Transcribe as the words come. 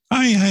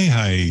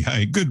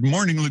Hi. Good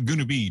morning,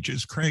 Laguna Beach.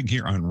 It's Craig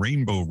here on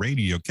Rainbow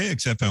Radio,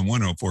 KXFM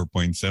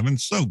 104.7.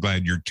 So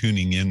glad you're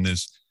tuning in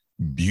this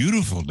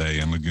beautiful day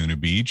in Laguna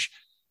Beach.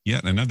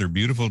 Yet another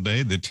beautiful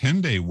day. The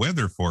 10-day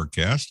weather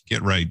forecast,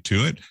 get right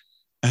to it.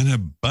 An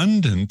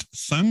abundant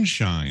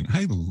sunshine.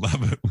 I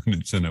love it when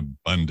it's an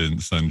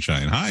abundant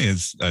sunshine. High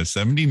is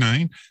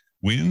 79,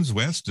 winds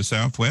west to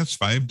southwest,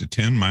 5 to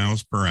 10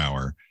 miles per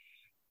hour.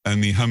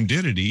 And the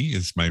humidity,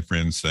 as my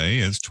friends say,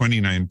 is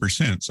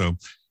 29%. So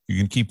you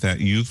can keep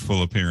that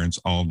youthful appearance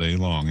all day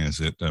long as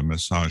it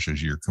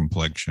massages your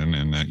complexion.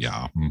 And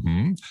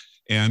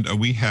And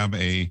we have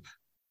the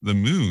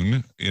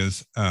moon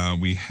is, a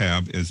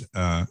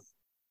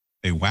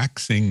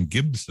waxing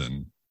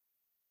Gibson,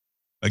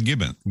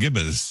 Gibbous,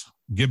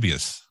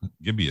 Gibbous,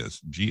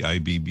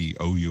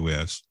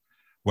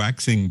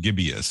 waxing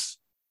gibbous.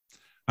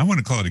 I want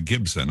to call it a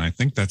Gibson. I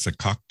think that's a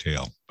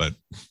cocktail, but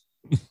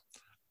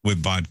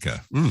with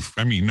vodka.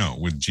 No,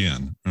 with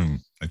gin,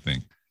 I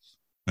think.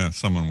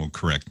 Someone will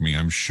correct me,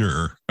 I'm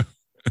sure.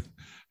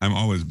 I'm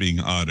always being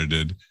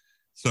audited.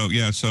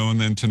 And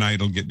then tonight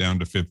it'll get down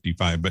to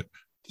 55, but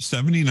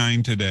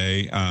 79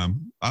 today.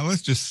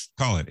 Let's just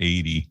call it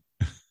 80,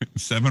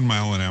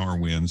 7-mile-an-hour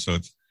wind. So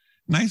it's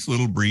nice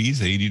little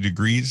breeze, 80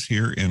 degrees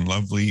here in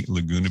lovely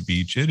Laguna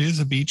Beach. It is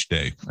a beach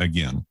day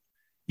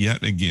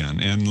yet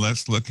again. And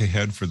let's look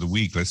ahead for the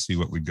week. Let's see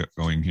what we got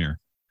going here.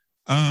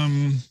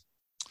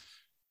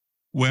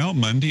 Well,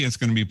 Monday, it's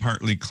going to be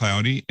partly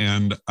cloudy,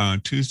 and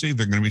Tuesday,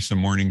 there are going to be some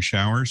morning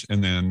showers,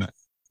 and then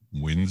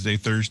Wednesday,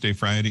 Thursday,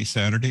 Friday,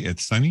 Saturday,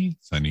 it's sunny.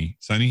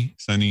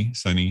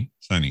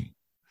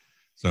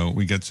 So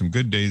we got some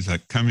good days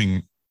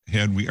coming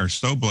ahead. We are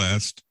so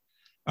blessed.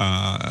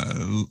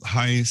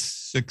 High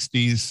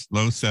 60s,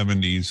 low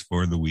 70s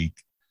for the week.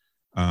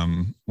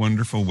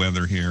 Wonderful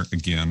weather here.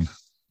 Again,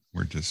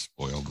 we're just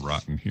spoiled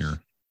rotten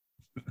here.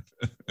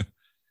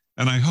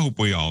 And I hope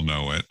we all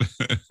know it.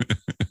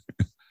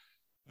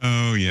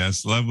 Oh,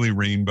 yes. Lovely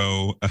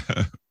rainbow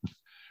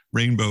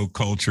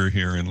culture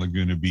here in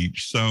Laguna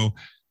Beach. So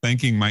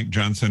thanking Mike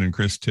Johnson and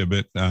Chris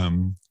Tibbett.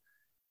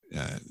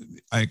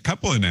 A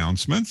couple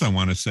announcements I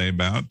want to say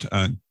about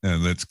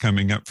that's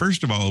coming up.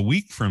 First of all, a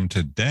week from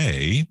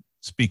today,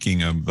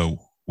 speaking of the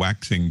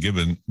waxing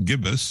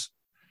gibbous,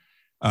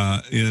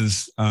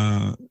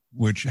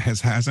 which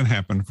hasn't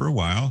happened for a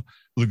while.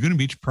 Laguna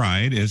Beach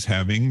Pride is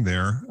having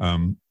their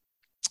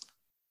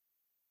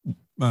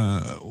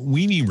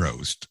weenie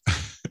roast.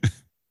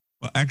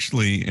 Well,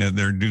 actually,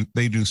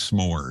 they do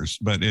s'mores,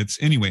 but it's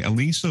anyway,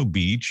 Aliso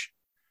Beach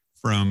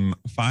from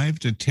 5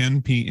 to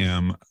 10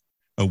 p.m.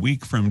 a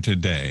week from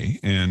today.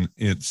 And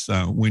it's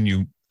when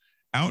you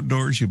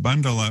outdoors, you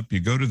bundle up, you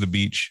go to the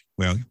beach.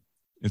 Well,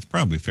 it's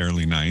probably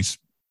fairly nice,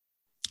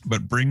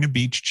 but bring a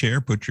beach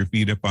chair, put your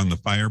feet up on the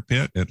fire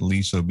pit at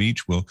Aliso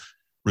Beach. We'll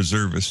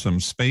reserve us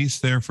some space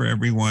there for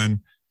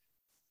everyone.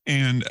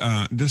 And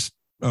just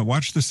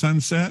watch the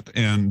sunset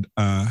and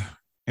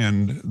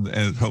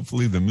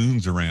hopefully the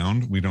moon's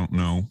around. We don't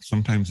know.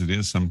 Sometimes it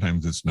is,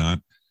 sometimes it's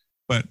not.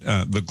 But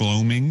the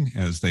gloaming,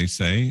 as they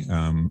say,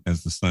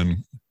 as the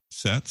sun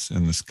sets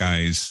and the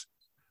skies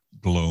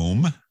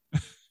gloam,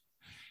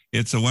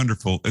 it's a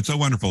wonderful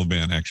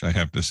event. Actually, I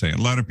have to say, a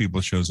lot of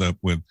people show up.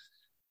 A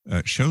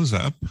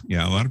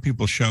lot of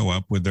people show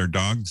up with their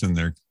dogs and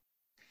their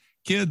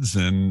kids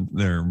and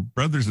their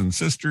brothers and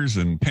sisters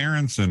and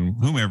parents and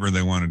whomever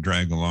they want to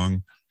drag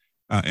along.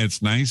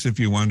 It's nice if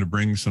you want to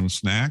bring some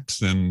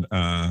snacks, and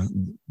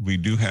we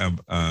do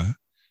have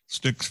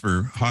sticks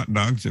for hot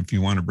dogs. If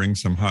you want to bring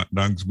some hot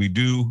dogs, we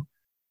do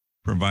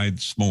provide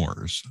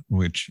s'mores,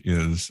 which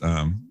is,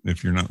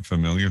 if you're not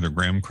familiar, they're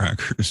graham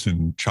crackers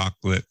and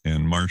chocolate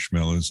and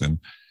marshmallows, and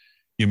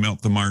you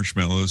melt the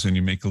marshmallows and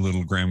you make a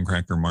little graham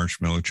cracker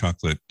marshmallow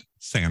chocolate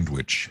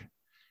sandwich,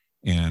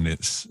 and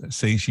it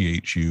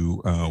satiates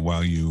you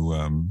while you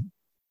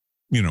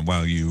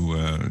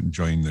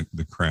join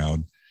the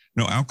crowd.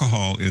 No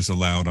alcohol is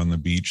allowed on the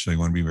beach, so you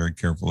want to be very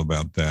careful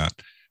about that.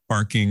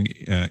 Parking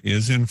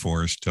is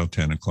enforced till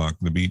 10 o'clock.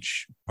 The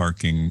beach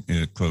parking,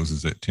 it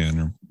closes at 10,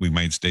 or we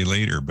might stay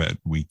later, but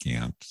we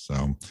can't.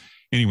 So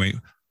anyway,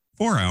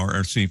 5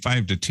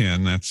 to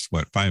 10, that's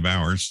 5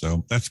 hours.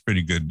 So that's a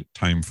pretty good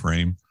time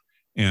frame.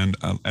 And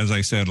as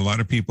I said, a lot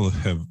of people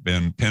have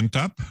been pent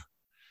up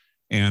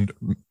and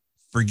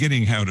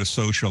forgetting how to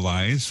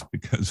socialize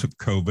because of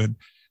COVID.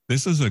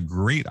 This is a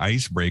great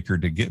icebreaker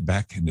to get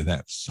back into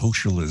that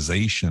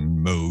socialization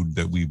mode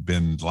that we've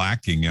been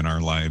lacking in our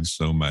lives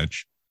so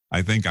much.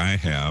 I think I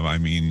have. I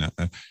mean,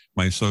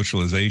 my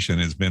socialization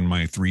has been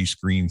my 3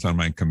 screens on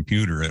my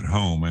computer at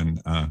home,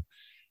 and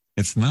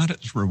it's not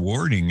as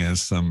rewarding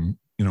as some,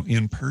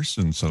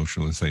 in-person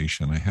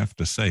socialization. I have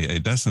to say,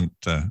 it doesn't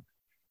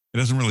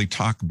really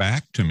talk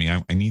back to me.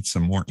 I need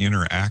some more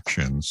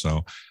interaction.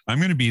 So I'm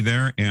going to be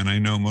there, and I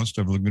know most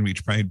of Laguna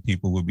Beach Pride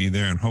people will be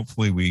there, and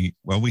hopefully we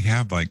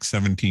have like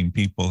 17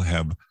 people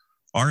have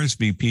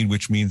RSVP'd,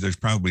 which means there's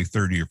probably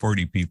 30 or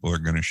 40 people are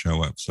going to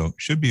show up. So it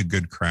should be a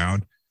good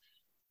crowd.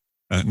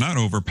 not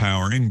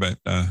overpowering, but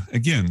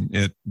again,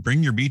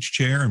 bring your beach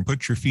chair and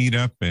put your feet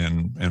up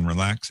and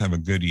relax. Have a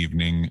good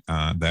evening.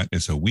 That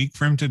is a week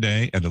from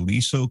today at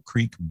Aliso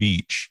Creek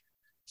Beach.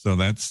 So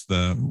that's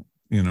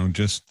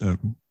just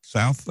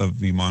south of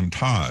the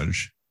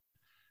Montage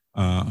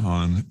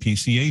on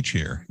PCH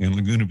here in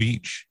Laguna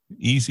Beach.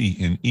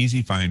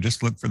 Easy find.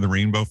 Just look for the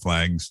rainbow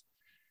flags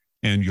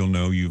and you'll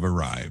know you've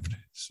arrived.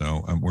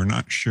 So we're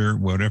not sure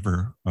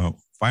whatever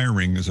fire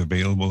ring is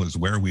available is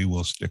where we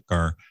will stick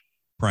our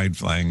pride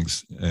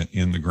flags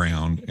in the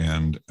ground,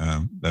 and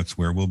that's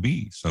where we'll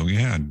be. So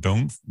yeah,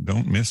 don't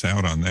miss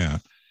out on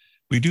that.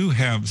 We do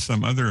have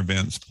some other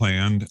events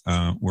planned.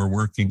 We're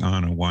working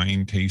on a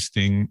wine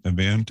tasting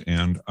event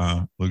and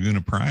Laguna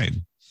Pride.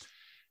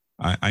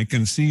 I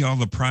can see all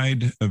the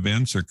Pride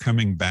events are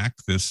coming back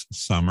this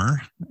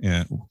summer,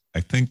 I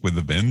think with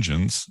a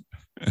vengeance.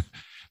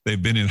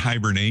 They've been in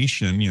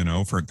hibernation,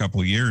 for a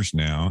couple of years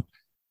now.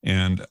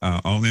 And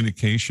all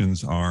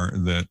indications are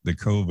that the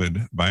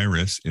COVID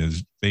virus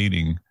is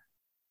fading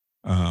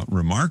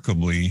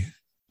remarkably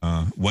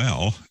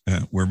well.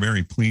 We're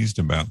very pleased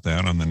about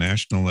that on the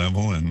national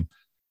level. And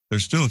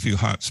there's still a few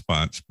hot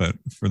spots, but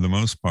for the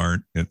most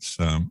part, it's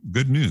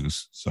good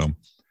news. So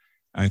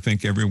I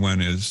think everyone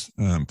is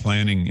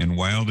planning in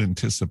wild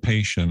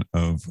anticipation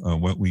of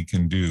what we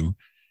can do.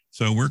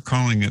 So we're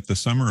calling it the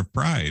Summer of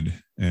Pride.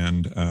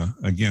 And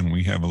again,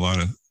 we have a lot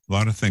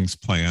of things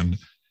planned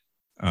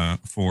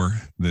for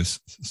this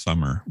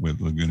summer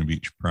with Laguna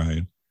Beach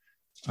Pride.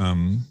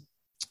 So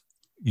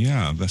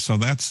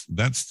that's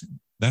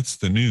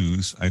the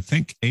news. I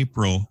think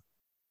it's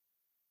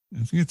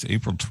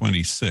April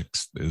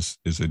 26th is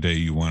a day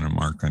you want to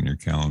mark on your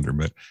calendar.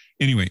 But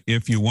anyway,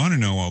 if you want to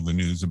know all the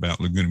news about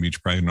Laguna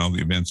Beach Pride and all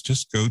the events,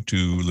 just go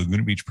to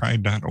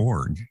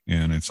lagunabeachpride.org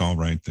and it's all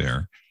right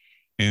there.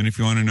 And if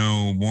you want to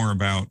know more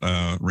about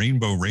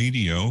Rainbow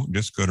Radio,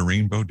 just go to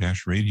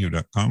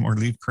rainbow-radio.com or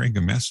leave Craig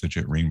a message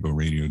at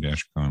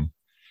rainbowradio.com.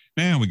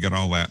 Now we got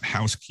all that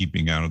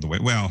housekeeping out of the way.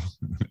 Well,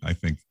 I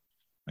think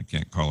I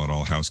can't call it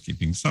all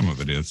housekeeping. Some of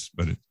it is,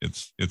 but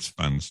it's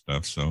fun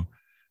stuff. So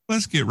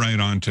let's get right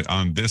on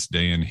this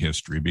day in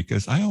history,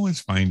 because I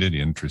always find it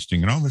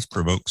interesting and always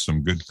provokes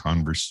some good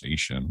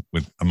conversation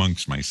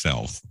amongst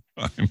myself,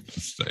 I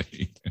must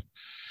say.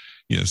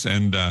 Yes,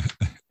 and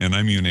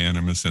I'm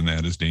unanimous in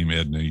that, as Dame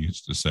Edna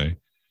used to say.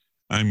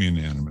 I'm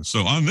unanimous.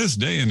 So on this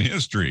day in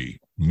history,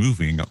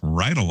 moving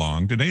right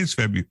along, today is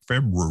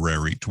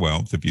February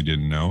 12th, if you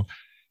didn't know,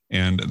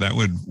 and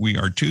we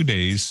are 2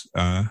 days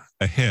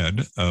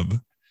ahead of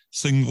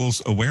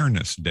Singles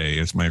Awareness Day,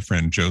 as my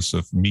friend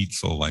Joseph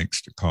Meitzel likes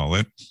to call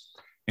it.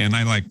 And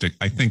I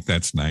think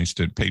that's nice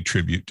to pay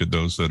tribute to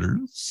those that are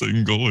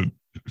single and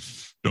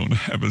don't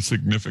have a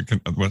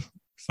significant, well,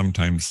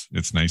 sometimes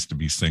it's nice to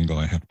be single,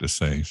 I have to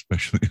say,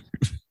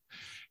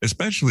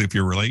 especially if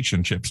your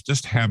relationships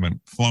just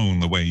haven't flown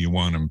the way you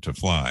want them to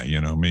fly.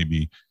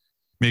 Maybe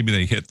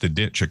they hit the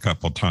ditch a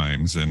couple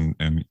times and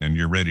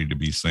you're ready to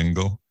be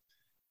single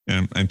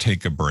and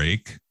take a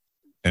break.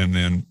 And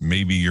then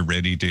maybe you're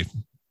ready to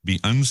be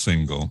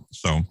unsingle.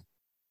 So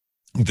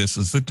this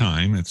is the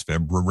time. It's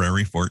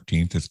February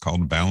 14th. It's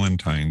called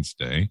Valentine's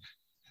Day,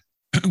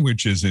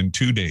 which is in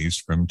 2 days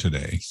from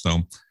today.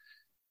 So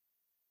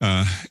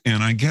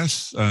and I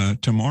guess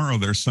tomorrow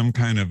there's some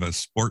kind of a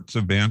sports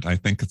event. I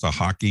think it's a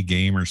hockey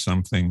game or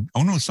something.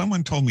 Oh, no,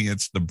 someone told me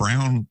it's the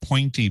brown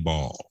pointy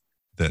ball.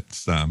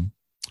 That's,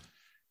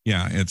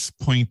 it's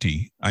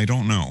pointy. I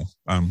don't know.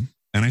 And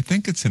I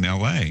think it's in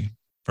LA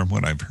from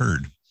what I've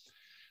heard.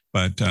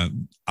 But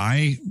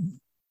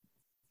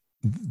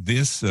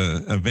this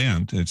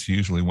event, it's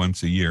usually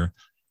once a year,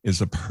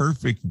 is a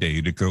perfect day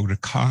to go to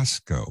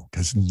Costco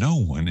because no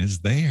one is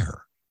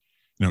there.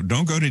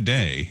 Don't go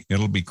today.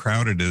 It'll be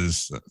crowded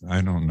as,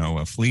 I don't know,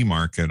 a flea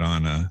market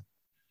on a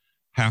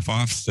half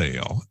off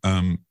sale.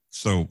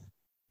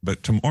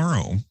 But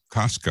tomorrow,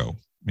 Costco,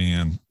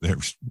 man,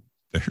 there's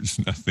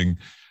nothing.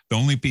 The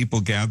only people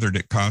gathered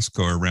at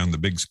Costco are around the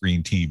big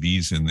screen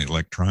TVs in the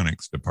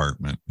electronics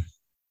department.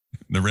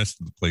 The rest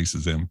of the place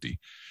is empty.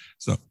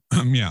 So,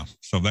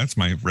 so that's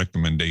my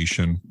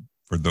recommendation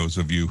for those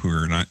of you who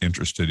are not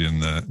interested in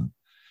that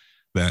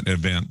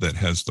event that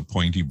has the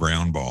pointy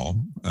brown ball.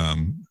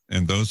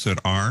 And those that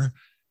are,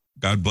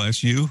 God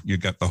bless you. You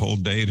got the whole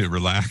day to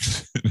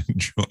relax and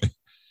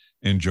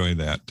enjoy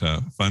that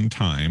fun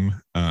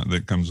time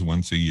that comes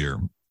once a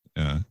year.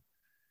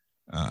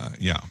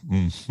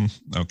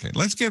 Okay,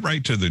 let's get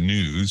right to the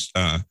news.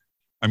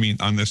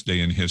 On this day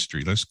in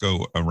history, let's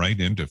go right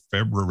into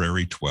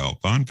February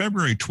 12th. On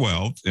February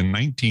 12th in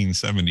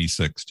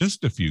 1976,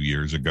 just a few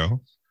years ago,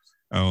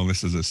 oh,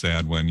 this is a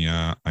sad one.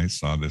 Yeah, I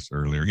saw this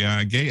earlier.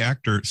 Yeah, gay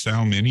actor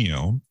Sal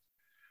Mineo,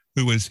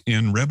 who was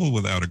in Rebel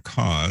Without a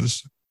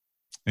Cause,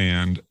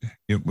 and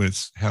it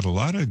had a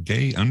lot of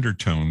gay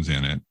undertones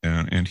in it,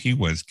 and he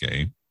was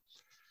gay.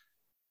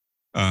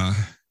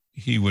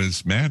 He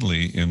was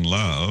madly in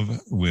love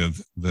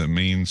with the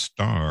main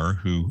star,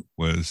 who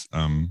was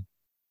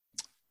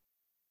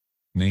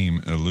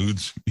name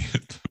eludes me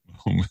at the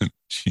moment.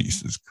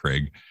 Jesus,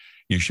 Craig.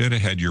 You should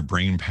have had your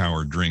brain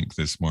power drink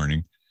this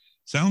morning.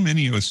 Sal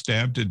Mineo was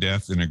stabbed to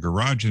death in a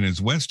garage in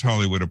his West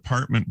Hollywood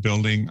apartment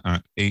building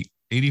on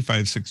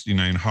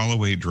 8569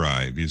 Holloway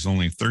Drive. He's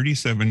only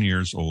 37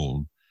 years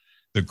old.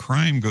 The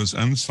crime goes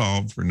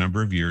unsolved for a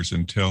number of years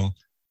until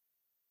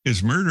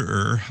his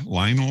murderer,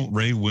 Lionel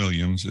Ray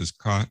Williams, is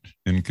caught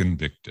and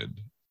convicted.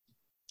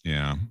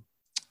 Yeah.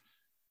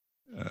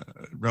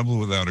 Rebel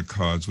Without a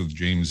Cause with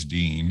James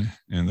Dean.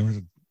 And there was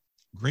a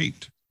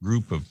great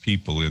group of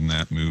people in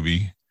that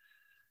movie.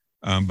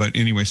 But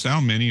anyway, Sal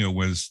Mineo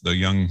was the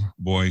young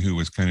boy who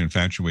was kind of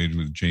infatuated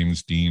with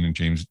James Dean, and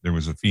there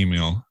was a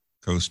female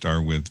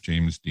co-star with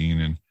James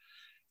Dean.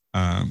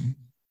 And,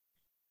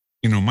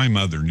 my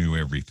mother knew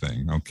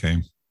everything. Okay.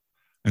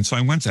 And so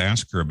I once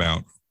asked her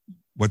about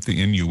what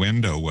the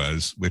innuendo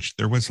was, which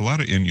there was a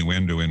lot of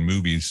innuendo in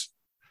movies,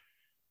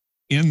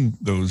 in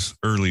those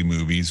early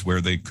movies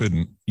where they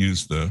couldn't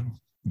use the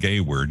gay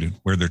word,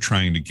 where they're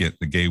trying to get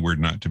the gay word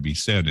not to be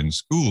said in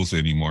schools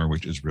anymore,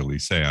 which is really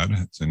sad.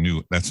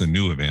 That's a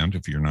new event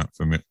if you're not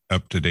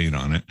up to date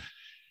on it.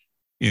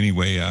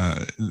 Anyway,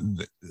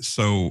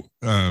 so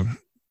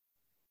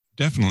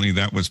definitely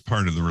that was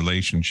part of the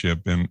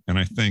relationship, and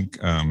I think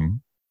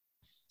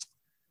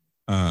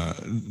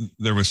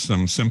there was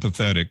some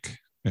sympathetic,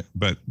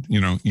 but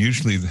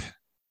usually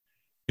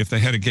if they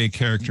had a gay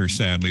character,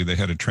 sadly they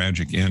had a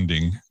tragic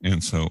ending,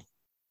 and so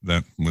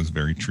that was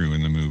very true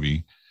in the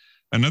movie.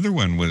 Another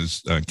one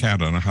was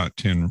Cat on a Hot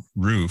Tin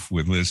Roof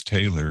with Liz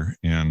Taylor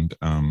and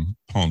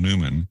Paul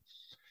Newman.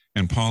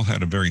 And Paul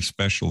had a very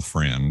special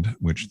friend,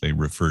 which they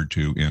referred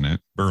to in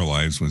it. Burl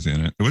Ives was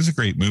in it. It was a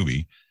great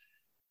movie.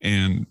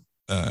 And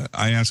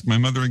I asked my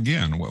mother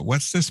again,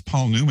 what's this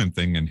Paul Newman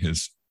thing and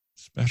his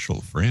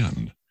special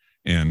friend?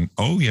 And,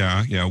 oh,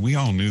 yeah, we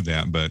all knew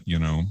that. But,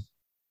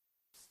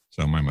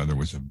 so my mother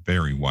was a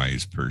very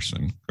wise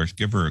person. Of course,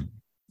 give her a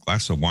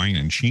glass of wine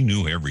and she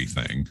knew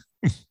everything.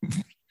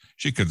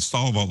 She could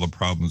solve all the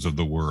problems of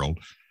the world.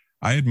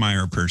 I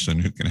admire a person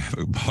who can have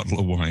a bottle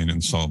of wine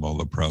and solve all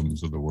the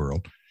problems of the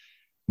world.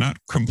 Not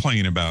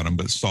complain about them,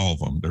 but solve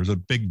them. There's a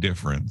big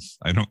difference.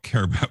 I don't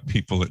care about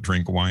people that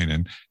drink wine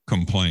and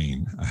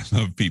complain. I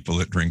love people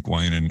that drink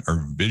wine and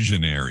are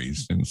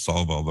visionaries and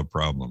solve all the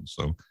problems.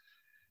 So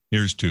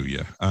here's to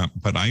you.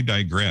 But I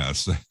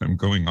digress. I'm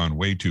going on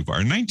way too far.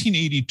 In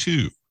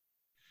 1982,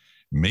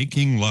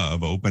 Making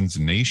Love opens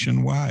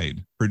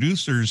nationwide.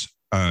 Producers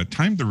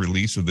timed the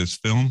release of this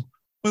film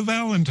with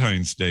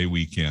Valentine's Day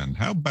weekend.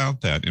 How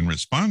about that? In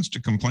response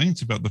to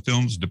complaints about the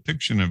film's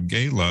depiction of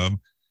gay love,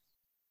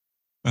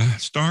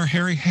 star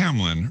Harry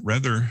Hamlin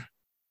rather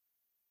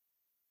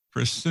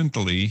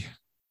presciently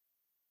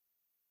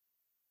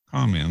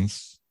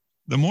comments,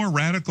 the more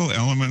radical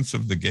elements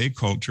of the gay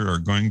culture are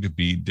going to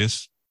be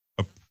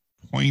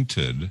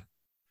disappointed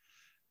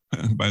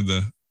by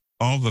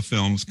all the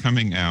films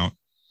coming out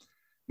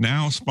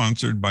now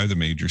sponsored by the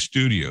major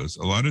studios.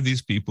 A lot of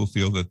these people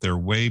feel that they're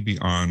way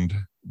beyond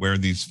where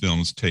these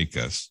films take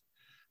us,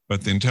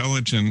 but the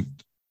intelligent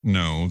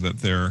know that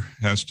there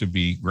has to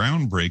be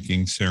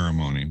groundbreaking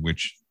ceremony,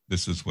 which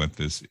this is what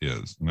this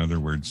is. In other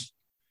words,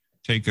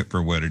 take it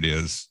for what it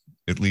is.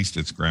 At least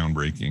it's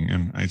groundbreaking,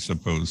 and I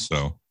suppose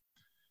so.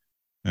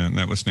 And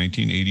that was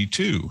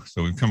 1982.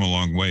 So we've come a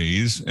long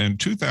ways. In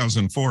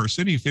 2004,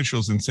 city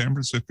officials in San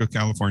Francisco,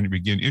 California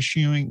began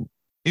issuing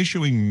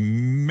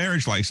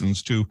marriage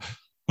license to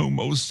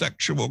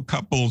homosexual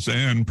couples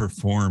and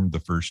performed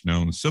the first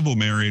known civil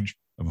marriage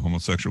of a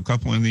homosexual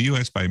couple in the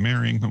U.S. by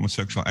marrying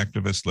homosexual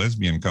activist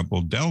lesbian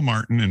couple Del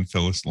Martin and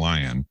Phyllis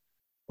Lyon.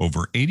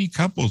 Over 80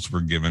 couples were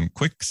given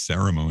quick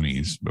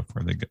ceremonies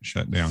before they got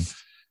shut down.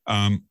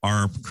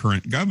 Our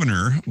current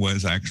governor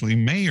was actually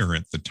mayor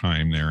at the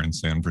time there in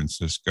San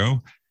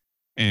Francisco,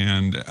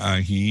 and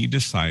he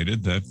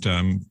decided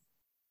that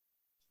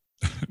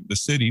the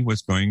city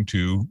was going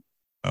to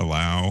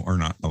allow, or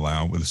not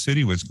allow, but the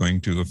city was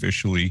going to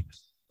officially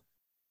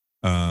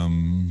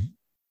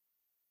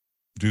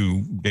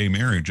do gay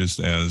marriages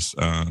as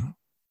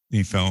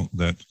he felt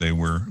that they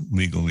were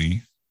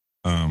legally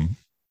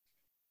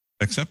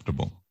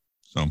acceptable.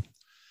 So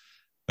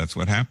that's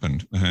what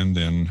happened. And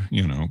then,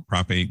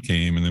 Prop 8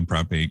 came, and then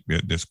Prop 8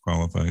 got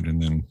disqualified,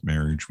 and then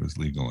marriage was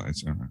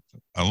legalized.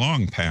 A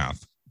long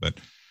path, but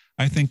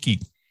I think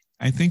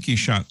he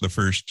shot the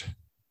first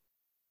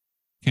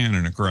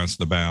cannon across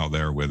the bow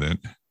there with it.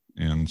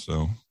 And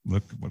so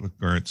look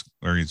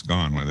where he's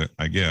gone with it,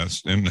 I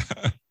guess. And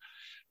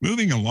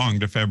moving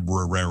along to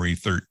February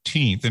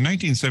 13th, in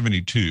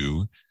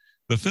 1972,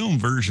 the film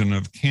version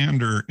of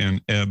Kander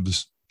and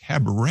Ebb's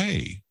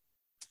Cabaret,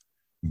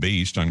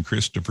 based on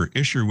Christopher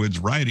Isherwood's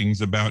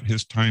writings about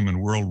his time in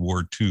World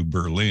War II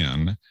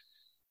Berlin,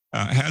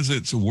 has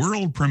its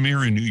world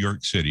premiere in New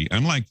York City.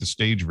 Unlike the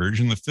stage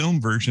version, the film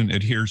version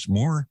adheres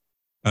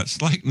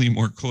slightly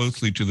more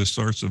closely to the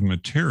source of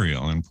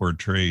material and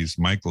portrays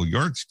Michael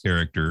York's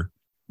character,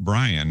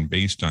 Brian,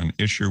 based on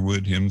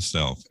Isherwood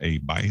himself, a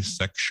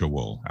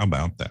bisexual. How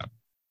about that?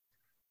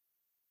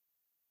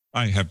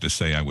 I have to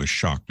say I was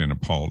shocked and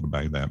appalled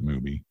by that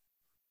movie.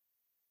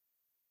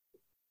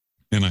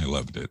 and I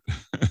loved it.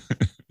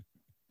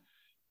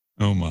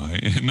 Oh my.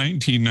 In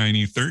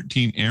 1990,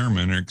 13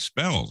 airmen are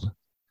expelled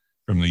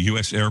from the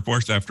U.S. Air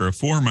Force after a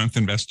 4-month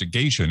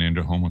investigation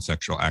into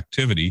homosexual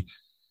activity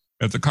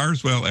at the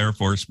Carswell Air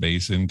Force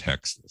Base in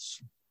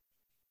Texas.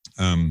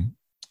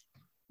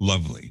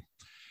 Lovely.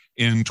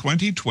 In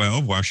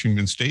 2012,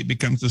 Washington State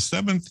becomes the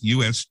 7th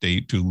U.S.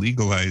 state to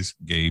legalize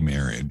gay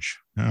marriage.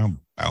 How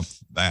about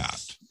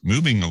that?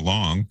 Moving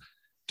along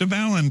to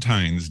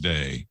Valentine's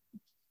Day,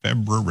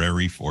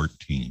 February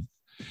 14th.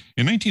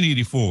 In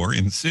 1984,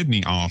 in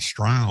Sydney,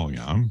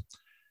 Australia,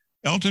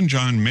 Elton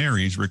John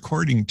marries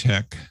recording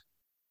tech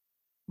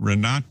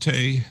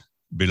Renate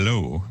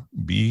Below,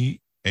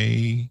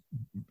 I'm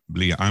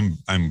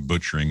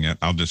butchering it.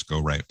 I'll just go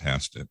right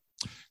past it.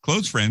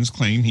 Close friends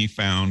claim he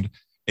found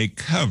a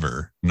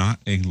cover, not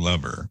a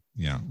lover.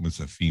 Yeah, it was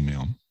a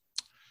female.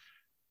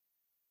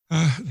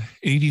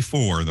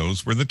 84,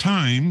 those were the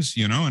times.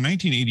 In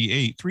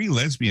 1988, 3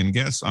 lesbian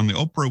guests on the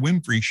Oprah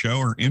Winfrey Show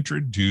are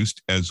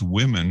introduced as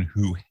women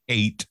who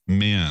hate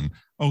men.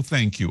 Oh,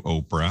 thank you,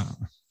 Oprah.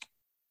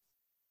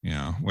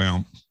 Yeah,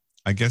 well,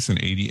 I guess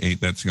in 88,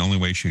 that's the only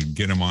way she could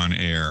get them on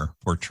air,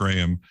 portray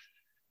them.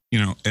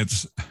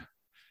 It's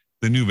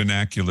the new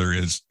vernacular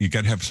is you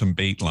got to have some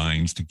bait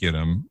lines to get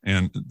them.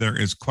 And there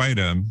is quite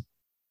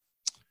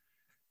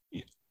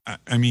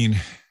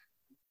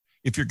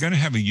if you're going to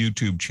have a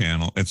YouTube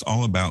channel, it's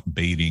all about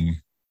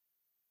baiting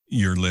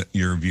your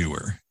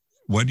viewer.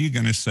 What are you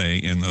going to say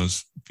in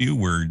those few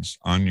words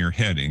on your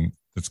heading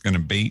that's going to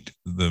bait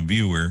the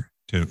viewer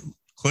to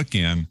click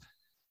in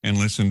and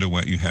listen to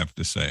what you have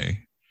to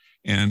say?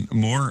 And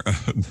more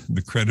of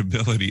the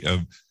credibility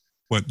of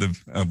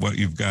what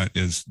you've got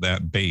is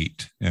that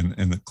bait and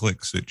the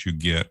clicks that you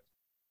get.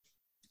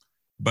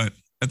 But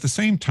at the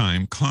same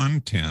time,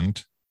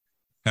 content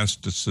has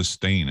to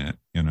sustain it,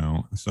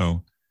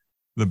 So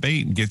the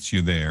bait gets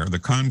you there. The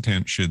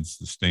content should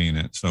sustain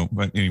it. So,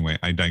 but anyway,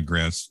 I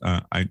digress.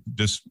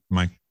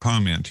 My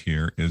comment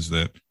here is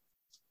that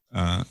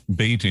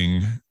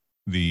baiting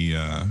the,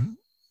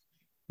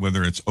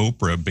 whether it's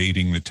Oprah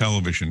baiting the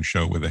television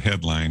show with a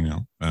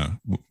headline,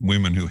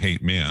 women who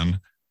hate men,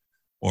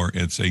 or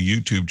it's a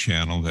YouTube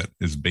channel that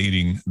is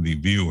baiting the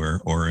viewer,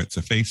 or it's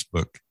a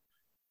Facebook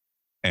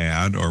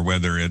ad, or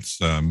whether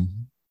it's, a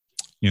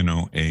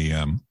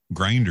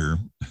Grindr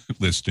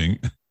listing.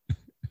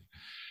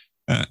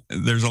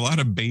 There's a lot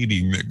of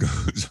baiting that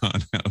goes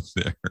on out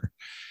there.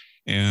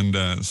 And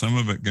some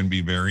of it can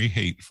be very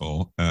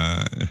hateful,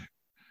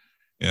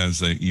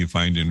 as you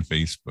find in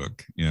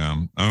Facebook.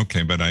 Yeah.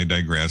 Okay, but I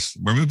digress.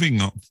 We're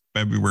moving on.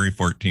 February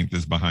 14th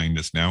is behind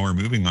us now. We're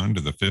moving on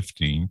to the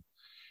 15th.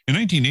 In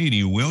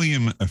 1980,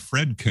 William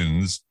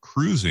Friedkin's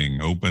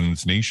Cruising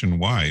opens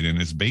nationwide and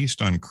is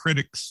based on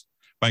critics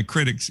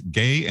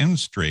gay and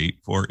straight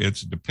for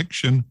its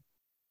depiction.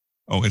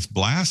 Oh, it's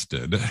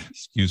blasted.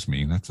 Excuse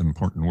me, that's an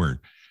important word.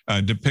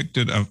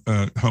 Depicted of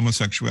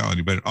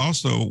homosexuality, but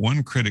also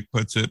one critic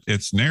puts it,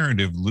 its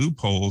narrative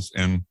loopholes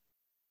and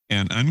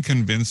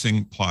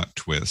unconvincing plot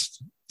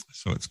twist.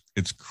 So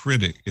it's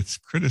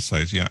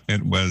criticized. Yeah,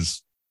 it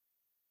was.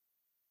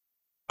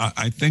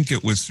 I think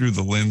it was through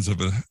the lens of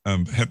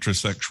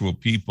heterosexual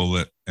people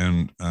that,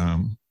 and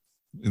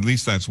at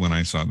least that's when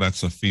I saw it.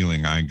 That's a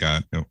feeling I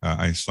got.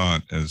 I saw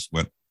it as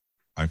what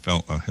I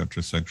felt a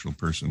heterosexual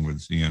person would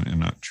see, and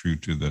not true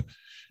to the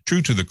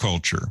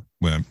culture.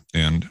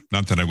 And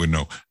not that I would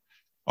know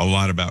a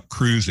lot about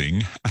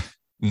cruising.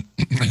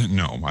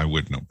 No, I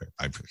would know.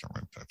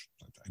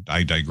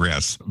 I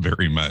digress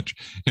very much.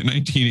 In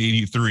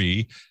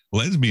 1983,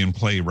 lesbian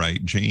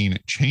playwright Jane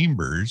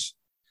Chambers,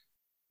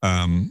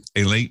 a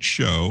late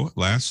show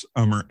last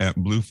summer at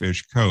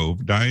Bluefish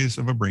Cove, dies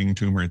of a brain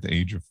tumor at the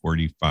age of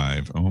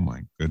 45. Oh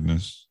my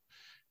goodness.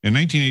 In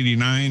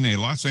 1989, a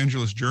Los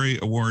Angeles jury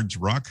awards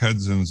Rock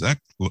Hudson's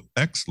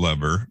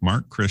ex-lover,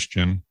 Mark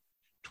Christian,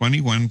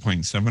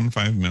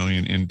 $21.75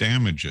 million in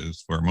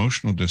damages for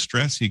emotional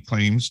distress he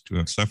claims to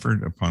have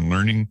suffered upon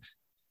learning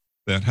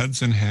that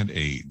Hudson had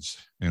AIDS.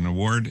 An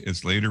award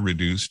is later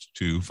reduced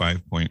to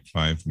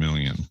 $5.5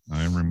 million.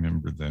 I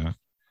remember that.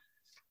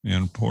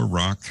 And poor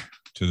Rock,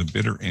 to the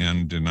bitter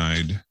end,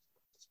 denied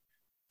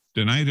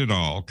it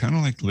all, kind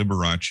of like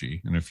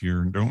Liberace. And if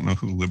you don't know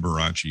who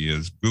Liberace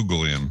is,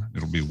 Google him.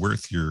 It'll be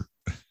worth your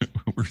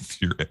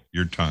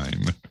your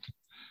time.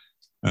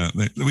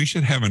 We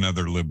should have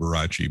another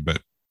Liberace,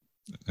 but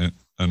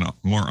a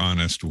more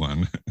honest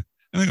one.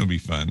 I think it'll be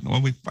fun.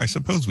 Well, I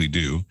suppose we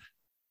do,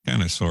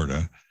 kind of, sort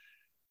of,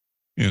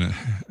 in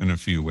a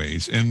few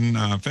ways. In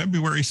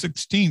February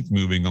 16th,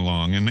 moving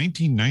along, in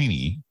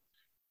 1990,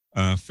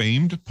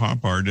 famed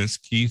pop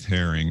artist Keith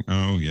Haring,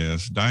 oh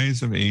yes,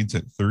 dies of AIDS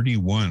at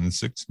 31.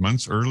 6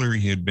 months earlier,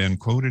 he had been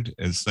quoted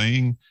as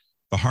saying,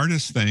 "The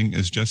hardest thing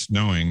is just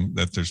knowing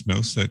that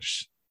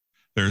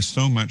there's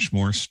so much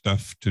more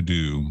stuff to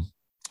do."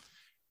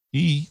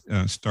 He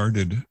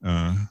started,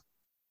 I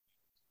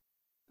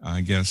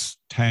guess,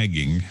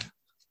 tagging,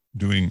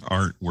 doing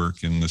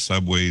artwork in the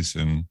subways,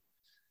 and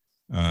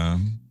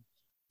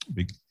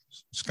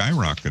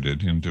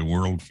skyrocketed into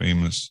world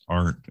famous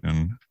art.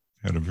 And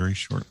had a very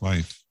short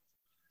life,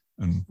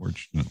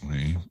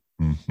 unfortunately.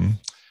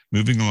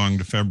 Moving along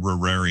to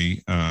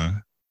February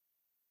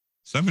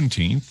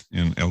 17th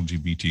in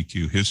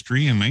LGBTQ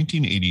history. In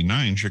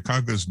 1989,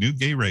 Chicago's new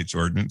gay rights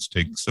ordinance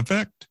takes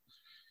effect.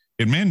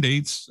 It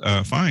mandates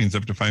fines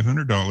up to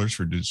 $500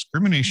 for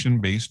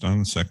discrimination based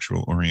on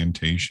sexual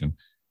orientation.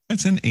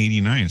 That's in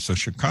 89. So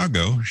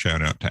Chicago,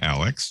 shout out to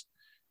Alex,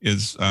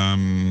 is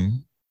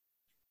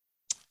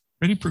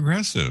pretty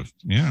progressive.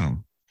 Yeah,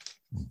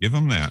 give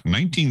them that.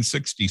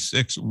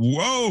 1966.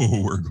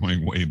 Whoa, we're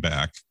going way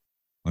back.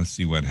 Let's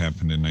see what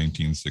happened in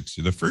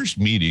 1960. The first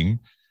meeting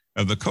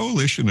of the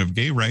coalition of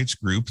gay rights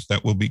groups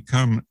that will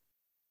become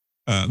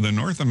the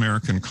North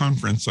American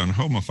Conference on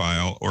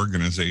Homophile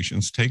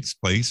Organizations takes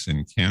place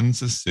in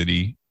Kansas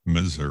City,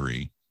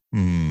 Missouri.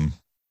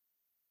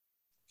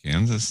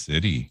 Kansas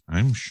City.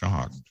 I'm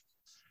shocked.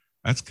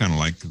 That's kind of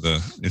like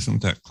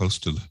isn't that close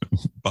to the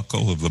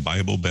buckle of the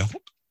Bible Belt?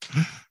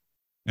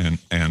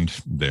 And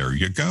there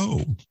you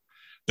go.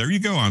 There you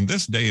go. On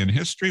this day in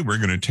history, we're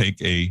going to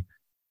take a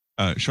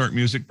short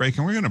music break,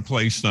 and we're going to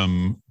play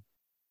some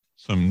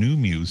new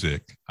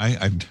music.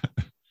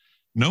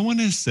 No one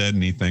has said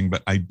anything,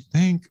 but I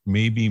think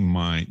maybe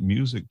my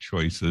music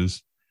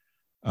choices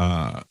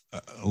a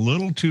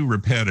little too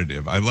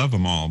repetitive. I love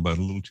them all, but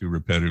a little too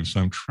repetitive.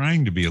 So I'm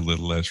trying to be a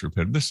little less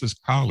repetitive. This is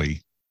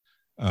Kali.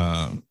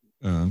 That's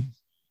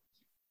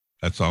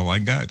all I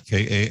got.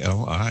 Kali.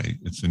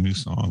 It's a new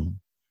song.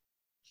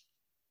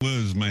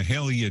 Was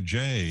Mahalia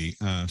J,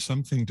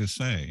 Something to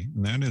Say.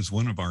 And that is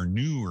one of our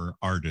newer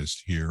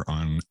artists here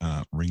on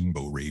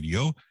Rainbow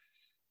Radio,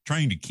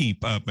 trying to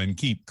keep up and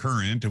keep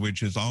current,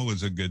 which is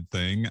always a good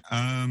thing.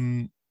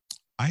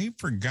 I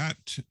forgot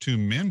to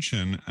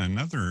mention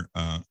another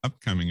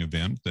upcoming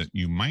event that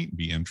you might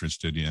be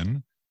interested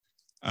in.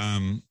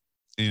 And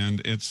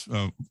it's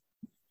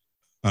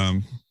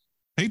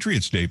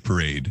Patriots Day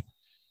Parade.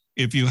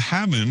 If you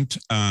haven't,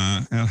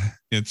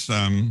 it's...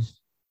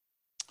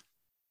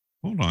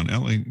 hold on,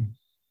 LA.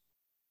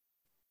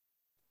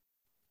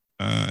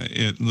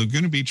 At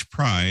Laguna Beach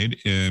Pride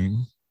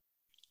in,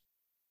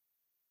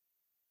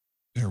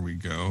 there we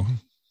go.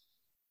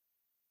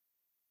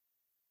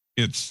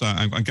 It's,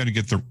 I got to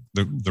get the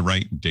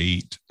right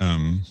date.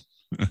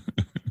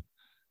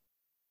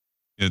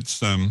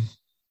 It's, I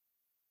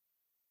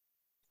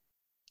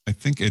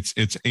think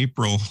it's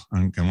April, I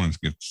want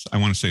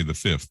to say the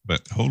 5th,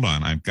 but hold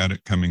on, I've got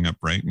it coming up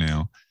right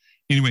now.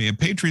 Anyway, a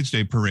Patriots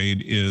Day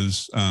Parade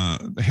is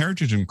the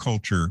Heritage and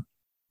Culture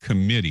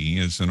Committee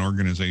is an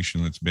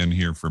organization that's been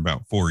here for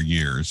about 4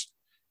 years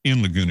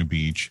in Laguna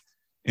Beach,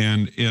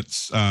 and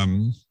it's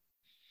an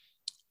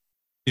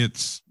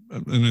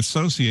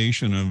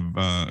association of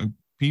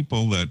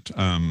people that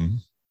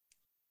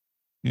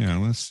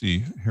let's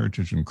see,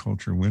 Heritage and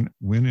Culture.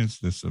 When is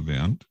this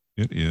event?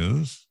 It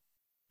is.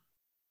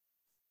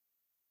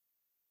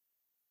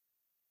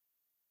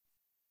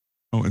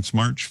 Oh, it's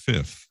March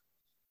 5th.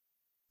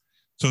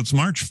 So it's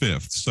March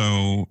 5th.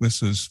 So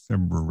this is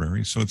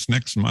February. So it's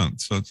next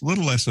month. So it's a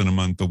little less than a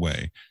month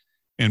away.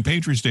 And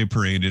Patriots Day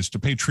Parade is to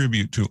pay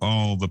tribute to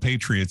all the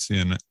patriots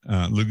in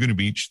Laguna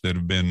Beach that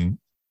have been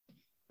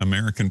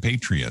American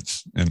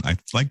patriots. And I'd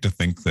like to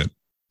think that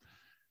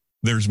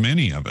there's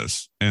many of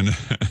us. And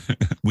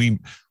we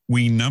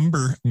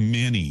number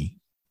many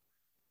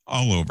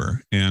all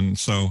over. And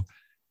so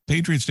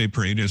Patriots Day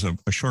Parade is a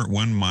short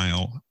 1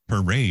 mile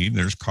parade.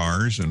 There's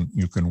cars and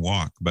you can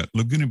walk. But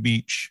Laguna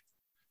Beach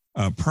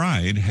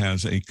Pride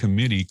has a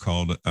committee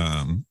called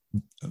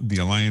the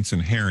Alliance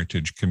and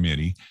Heritage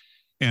Committee,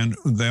 and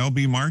they'll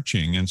be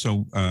marching. And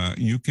so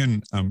you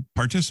can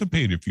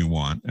participate if you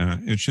want.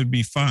 It should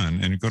be fun.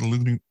 And you go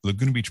to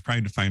Laguna Beach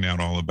Pride to find out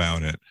all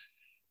about it.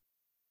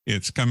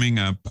 It's coming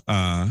up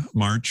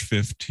March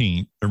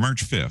 15th or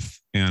March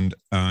 5th, and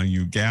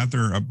you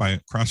gather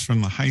across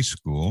from the high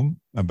school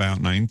about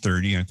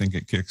 9:30. I think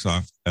it kicks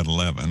off at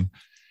 11,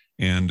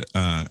 and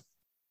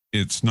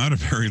it's not a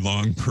very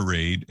long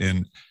parade,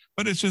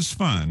 but it's just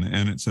fun,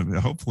 and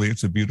hopefully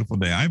it's a beautiful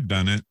day. I've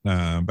done it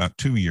about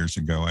 2 years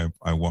ago.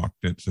 I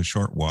walked it. It's a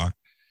short walk.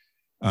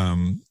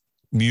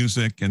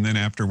 Music, and then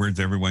afterwards,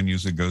 everyone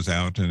usually goes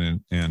out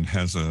and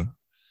has a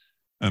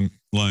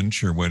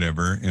lunch or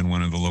whatever in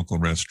one of the local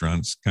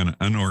restaurants, kind of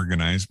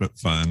unorganized but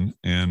fun.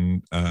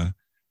 And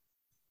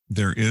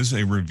there is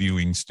a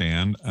reviewing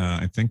stand.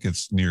 I think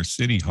it's near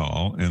City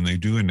Hall, and they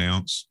do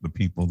announce the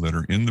people that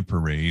are in the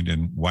parade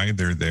and why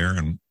they're there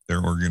and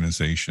their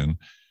organization.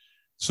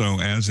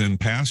 So as in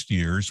past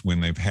years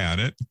when they've had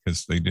it,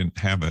 because they didn't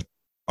have it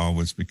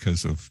always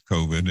because of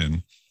COVID,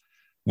 and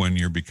 1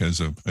 year because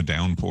of a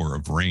downpour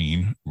of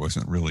rain, was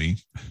going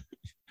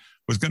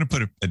to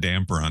put a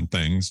damper on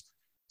things.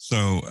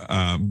 So,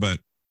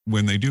 but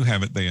when they do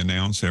have it, they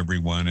announce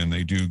everyone, and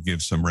they do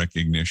give some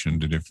recognition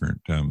to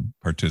different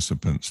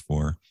participants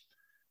for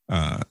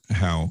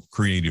how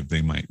creative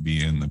they might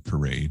be in the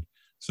parade.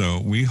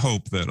 So we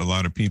hope that a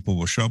lot of people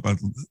will show up.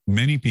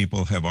 Many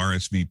people have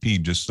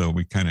RSVP'd just so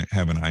we kind of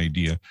have an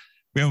idea.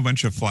 We have a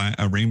bunch of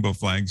rainbow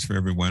flags for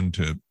everyone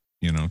to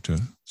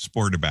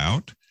sport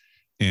about.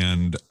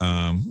 and,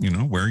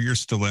 wear your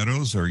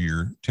stilettos or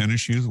your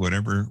tennis shoes,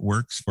 whatever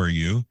works for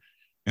you,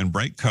 and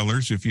bright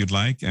colors if you'd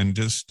like, and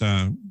just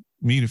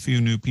meet a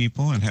few new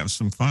people and have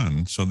some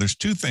fun. So there's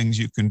two things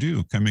you can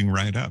do coming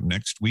right up.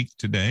 Next week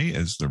today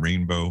is the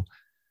Rainbow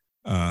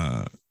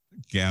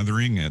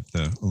gathering at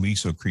the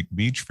Aliso Creek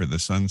Beach for the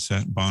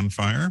Sunset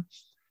Bonfire.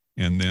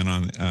 And then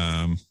on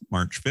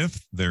March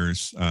 5th,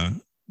 there's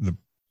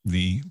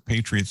the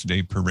Patriots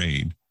Day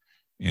Parade.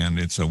 And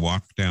it's a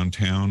walk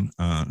downtown,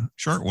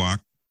 short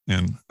walk,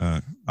 and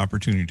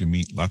opportunity to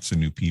meet lots of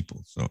new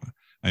people. So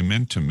I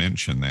meant to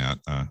mention that.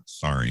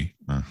 Sorry.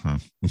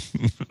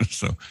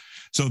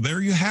 So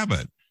there you have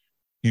it.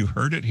 You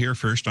heard it here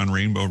first on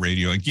Rainbow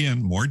Radio.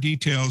 Again, more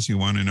details you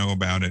want to know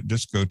about it,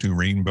 just go to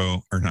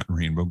go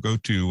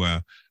to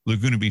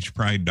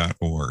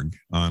lagunabeachpride.org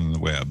on the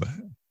web,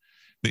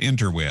 the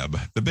interweb,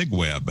 the big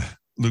web,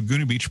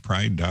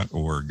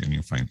 lagunabeachpride.org, and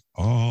you'll find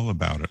all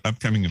about it.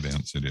 Upcoming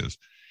events it is.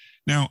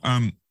 Now,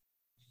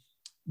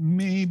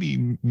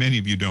 maybe many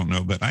of you don't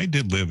know, but I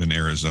did live in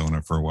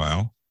Arizona for a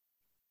while,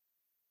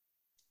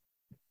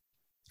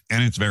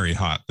 and it's very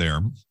hot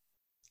there.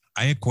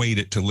 I equate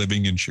it to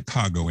living in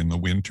Chicago in the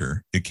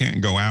winter. You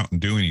can't go out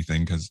and do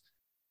anything because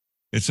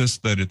it's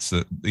just that it's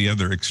the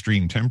other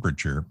extreme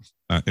temperature.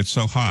 It's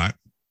so hot,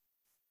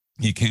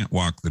 you can't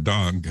walk the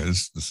dog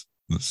because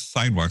the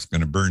sidewalk's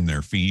going to burn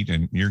their feet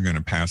and you're going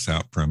to pass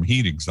out from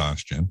heat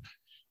exhaustion.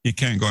 You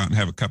can't go out and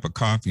have a cup of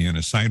coffee in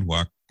a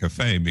sidewalk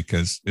cafe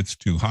because it's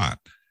too hot.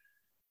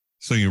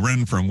 So you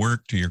run from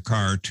work to your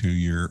car to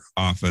your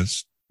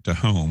office to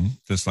home,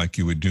 just like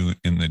you would do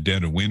in the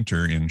dead of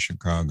winter in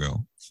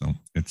Chicago. So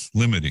it's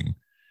limiting.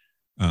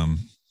 I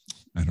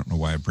don't know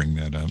why I bring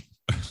that up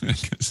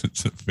because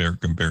it's a fair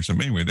comparison.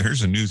 But anyway,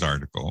 there's a news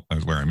article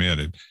as where I'm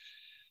headed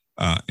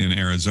in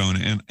Arizona.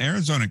 And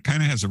Arizona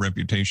kind of has a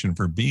reputation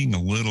for being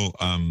a little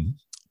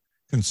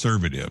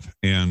conservative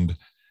and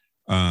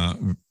a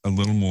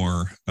little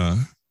more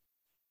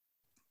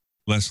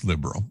less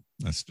liberal,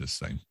 let's just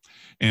say.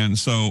 And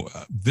so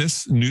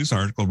this news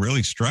article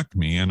really struck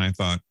me, and I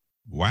thought,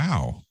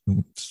 wow,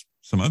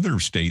 some other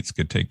states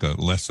could take a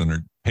lesson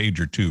or page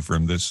or two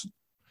from this,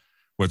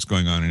 what's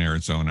going on in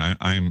Arizona.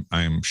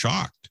 I'm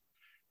shocked.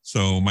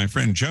 So my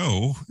friend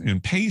Joe in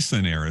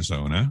Payson,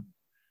 Arizona,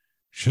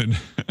 should,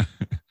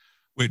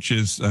 which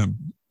is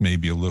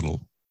maybe a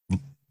little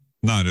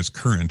not as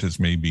current as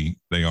maybe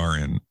they are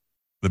in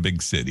the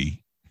big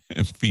city,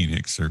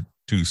 Phoenix or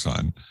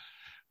Tucson.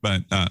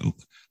 But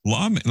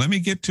let me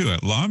get to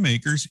it.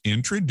 Lawmakers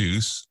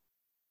introduce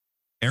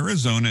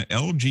Arizona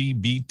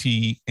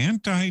LGBT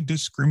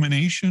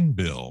anti-discrimination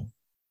bill.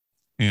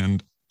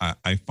 And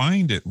I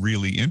find it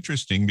really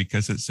interesting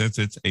because it says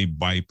it's a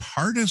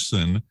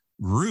bipartisan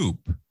group.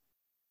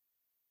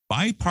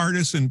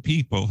 Bipartisan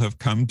people have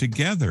come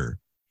together.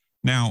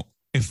 Now,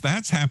 if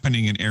that's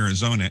happening in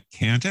Arizona,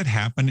 can't it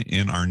happen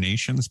in our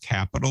nation's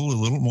capital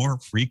a little more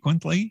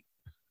frequently?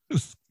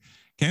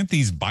 Can't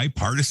these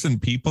bipartisan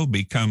people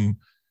become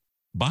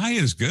bi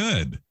as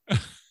good?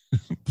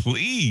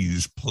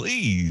 Please,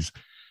 please.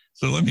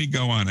 So let me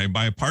go on. A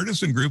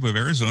bipartisan group of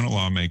Arizona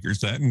lawmakers,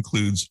 that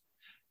includes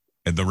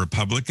the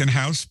Republican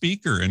House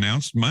Speaker,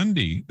 announced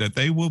Monday that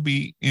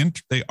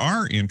they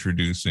are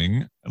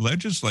introducing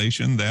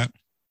legislation that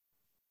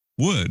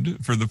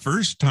would, for the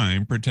first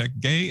time, protect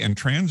gay and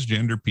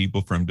transgender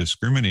people from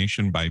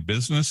discrimination by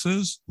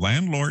businesses,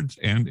 landlords,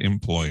 and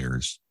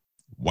employers.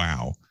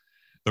 Wow.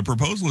 The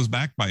proposal is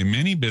backed by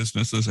many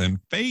businesses and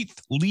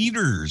faith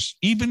leaders,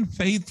 even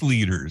faith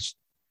leaders.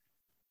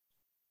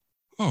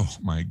 Oh,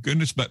 my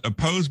goodness, but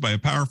opposed by a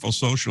powerful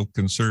social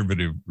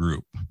conservative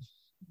group.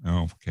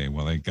 Okay,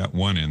 well, they got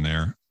one in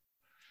there.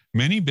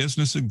 Many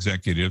business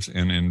executives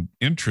and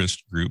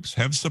interest groups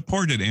have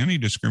supported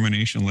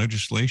anti-discrimination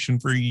legislation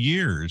for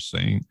years,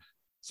 saying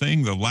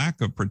the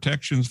lack of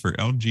protections for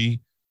LGBT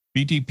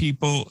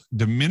people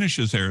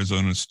diminishes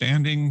Arizona's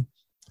standing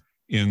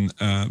in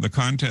the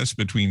contest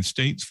between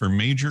states for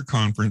major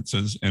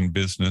conferences and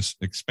business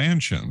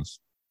expansions.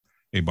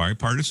 A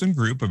bipartisan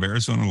group of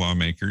Arizona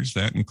lawmakers,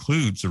 that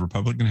includes the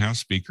Republican House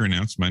Speaker,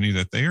 announced Monday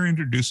that they are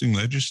introducing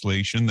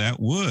legislation that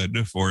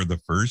would, for the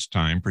first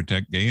time,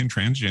 protect gay and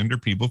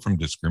transgender people from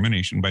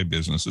discrimination by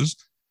businesses,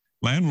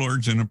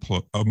 landlords, and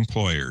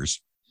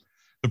employers.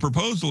 The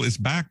proposal is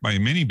backed by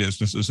many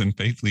businesses and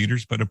faith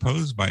leaders, but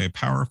opposed by a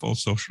powerful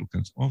social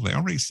oh, they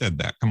already said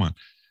that. Come on.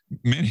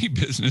 Many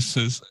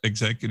businesses,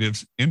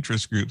 executives,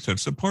 interest groups have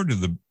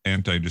supported the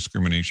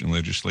anti-discrimination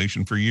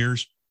legislation for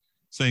years,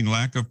 saying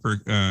lack of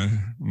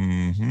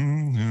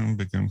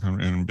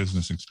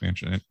business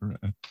expansion.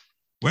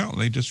 Well,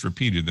 they just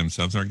repeated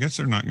themselves. I guess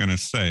they're not going to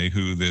say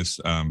who this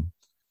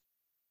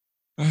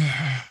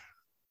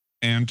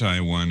anti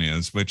one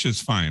is, which is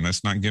fine.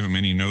 Let's not give them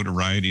any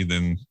notoriety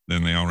than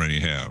they already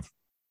have.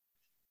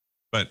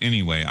 But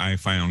anyway, I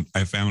found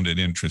it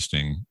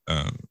interesting.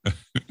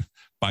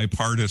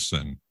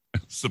 Bipartisan,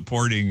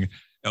 supporting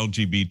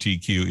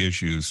LGBTQ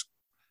issues.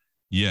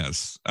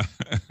 Yes.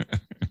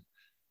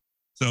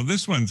 So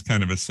this one's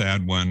kind of a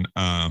sad one.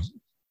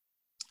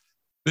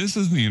 This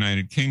is the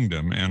United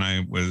Kingdom, and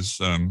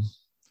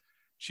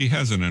she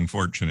has an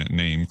unfortunate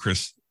name,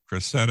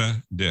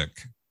 Cressida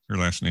Dick. Her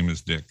last name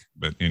is Dick,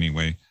 but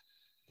anyway.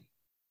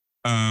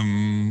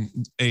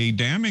 A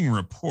damning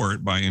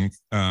report by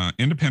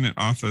Independent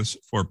Office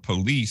for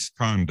Police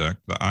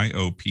Conduct, the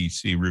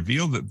IOPC,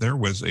 revealed that there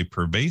was a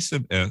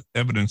pervasive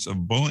evidence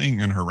of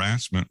bullying and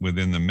harassment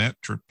within the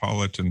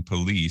Metropolitan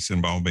Police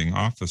involving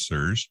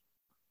officers,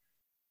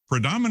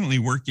 predominantly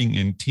working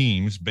in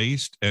teams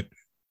based at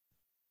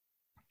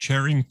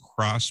Charing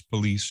Cross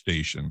Police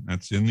Station.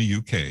 That's in the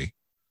UK.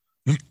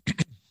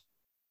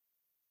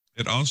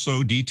 It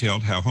also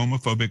detailed how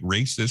homophobic,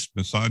 racist,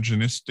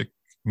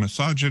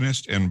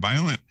 misogynist, and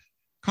violent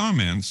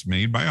comments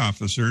made by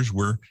officers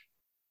were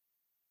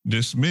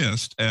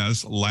dismissed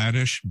as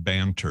laddish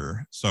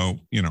banter. So,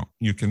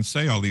 you can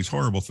say all these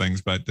horrible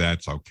things, but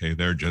that's okay.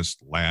 They're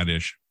just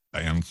laddish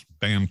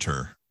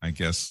banter. I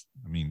guess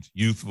it means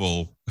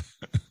youthful.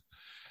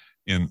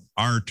 In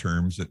our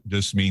terms, it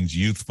just means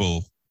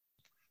youthful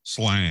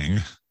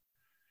slang.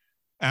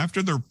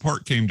 After the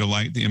report came to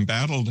light, the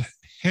embattled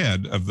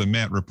head of the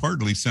Met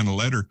reportedly sent a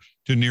letter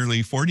to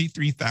nearly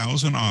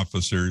 43,000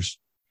 officers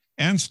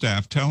and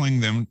staff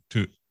telling them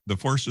the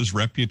force's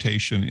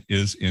reputation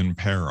is in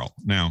peril.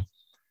 Now,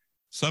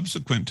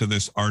 subsequent to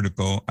this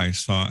article, I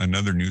saw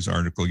another news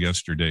article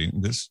yesterday.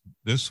 This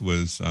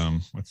was,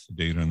 what's the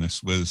date on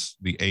this? Was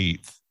the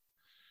 8th,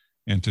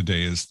 and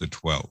today is the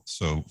 12th.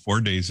 So 4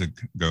 days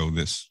ago,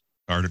 this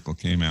article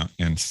came out,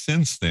 and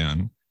since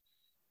then,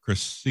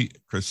 Cressida,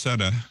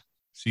 Cressida,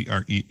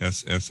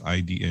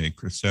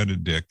 Cressida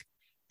Dick,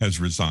 has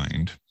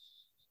resigned.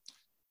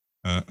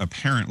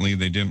 Apparently,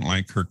 they didn't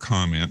like her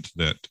comment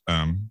that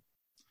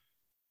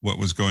what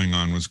was going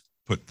on was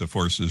put the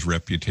force's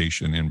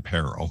reputation in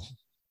peril.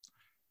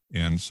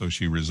 And so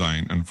she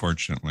resigned,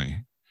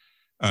 unfortunately.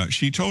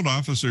 She told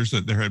officers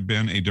that there had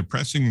been a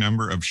depressing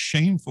number of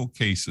shameful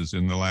cases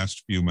in the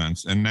last few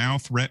months and now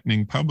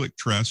threatening public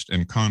trust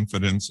and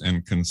confidence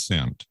and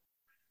consent.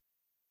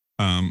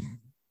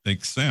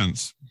 Makes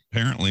sense.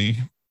 Apparently,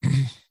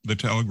 the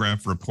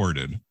Telegraph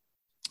reported,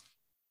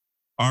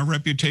 "Our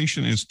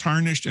reputation is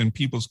tarnished and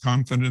people's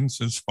confidence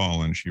has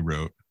fallen," she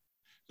wrote.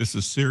 "This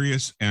is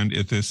serious and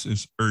this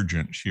is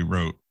urgent," she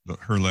wrote.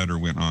 Her letter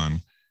went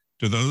on.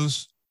 To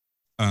those,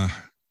 to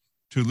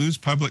lose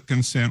public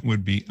consent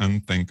would be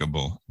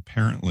unthinkable.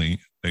 Apparently,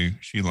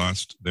 she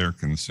lost their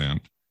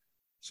consent,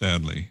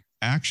 sadly.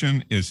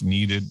 Action is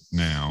needed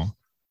now.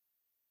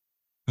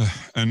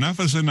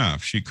 Enough is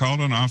enough. She called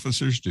on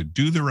officers to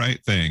do the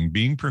right thing,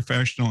 being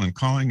professional and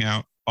calling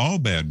out all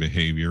bad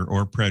behavior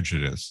or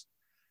prejudice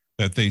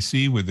that they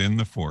see within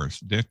the force.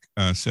 Dick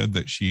said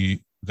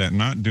that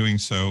not doing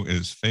so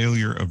is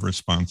failure of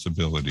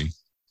responsibility.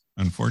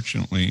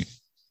 Unfortunately,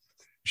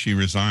 she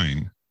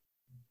resigned.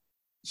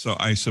 So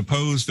I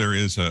suppose there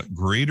is a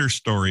greater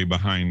story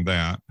behind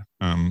that,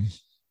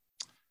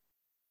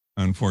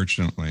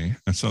 unfortunately.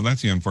 And so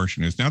that's the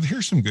unfortunate news. Now,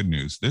 here's some good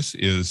news. This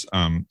is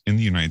in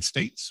the United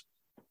States.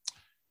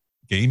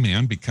 Gay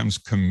man becomes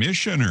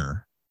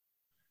commissioner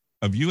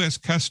of U.S.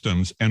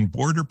 Customs and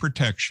Border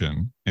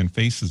Protection and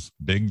faces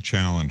big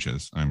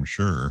challenges, I'm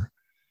sure.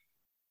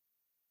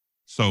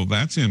 So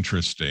that's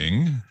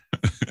interesting.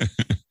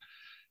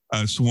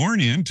 Sworn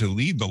in to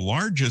lead the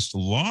largest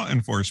law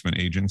enforcement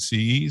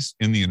agencies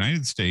in the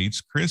United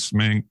States, Chris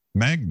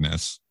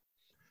Magnus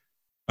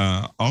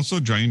also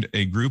joined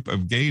a group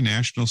of gay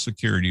national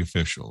security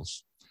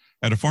officials.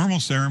 At a formal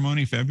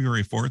ceremony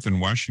February 4th in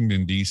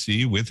Washington,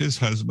 D.C., with his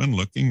husband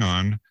looking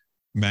on,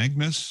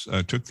 Magnus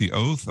took the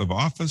oath of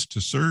office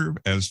to serve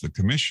as the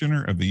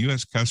Commissioner of the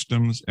U.S.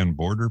 Customs and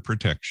Border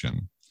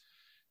Protection.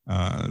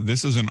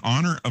 "This is an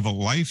honor of a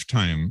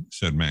lifetime,"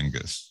 said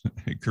Mangus,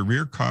 a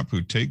career cop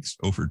who takes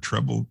over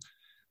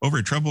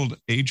a troubled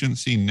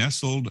agency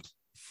nestled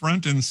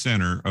front and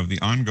center of the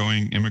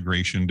ongoing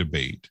immigration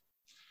debate.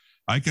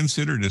 "I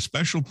consider it a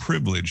special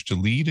privilege to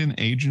lead an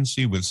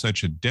agency with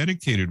such a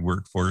dedicated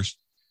workforce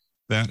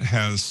that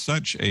has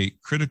such a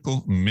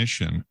critical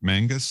mission."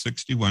 Mangus,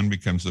 61,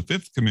 becomes the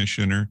 5th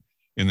commissioner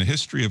in the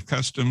history of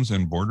Customs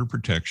and Border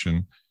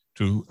Protection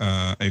to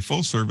a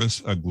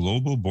full-service, a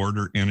global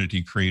border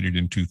entity created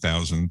in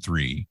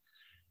 2003.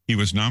 He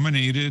was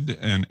nominated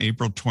in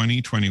April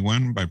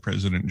 2021 by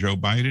President Joe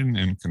Biden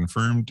and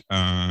confirmed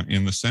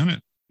in the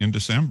Senate in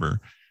December.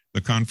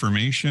 The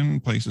confirmation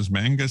places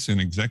Mangus in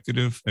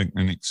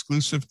an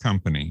exclusive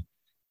company.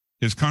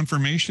 "His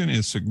confirmation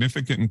is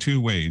significant in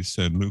 2 ways,"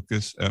 said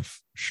Lucas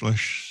F.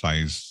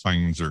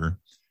 Schlesinger,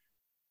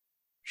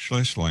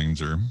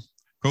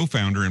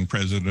 co-founder and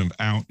president of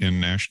Out in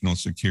National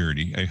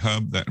Security, a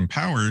hub that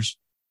empowers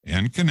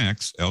and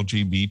connects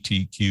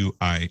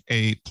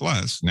LGBTQIA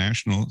plus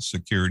national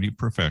security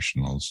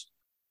professionals.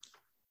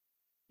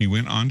 He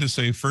went on to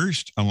say,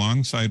 first,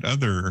 alongside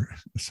other,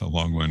 it's a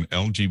long one,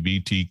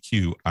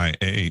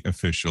 LGBTQIA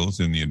officials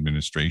in the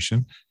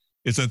administration,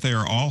 is that they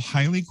are all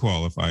highly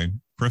qualified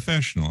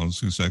professionals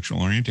whose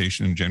sexual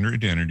orientation and gender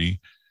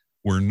identity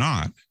were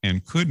not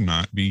and could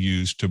not be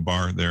used to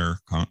bar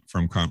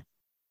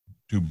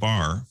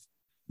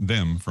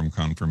them from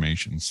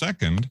confirmation.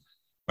 Second,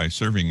 by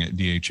serving at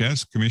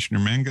DHS, Commissioner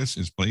Mangus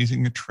is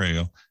blazing a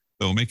trail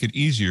that will make it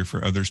easier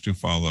for others to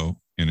follow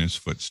in his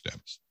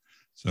footsteps.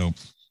 So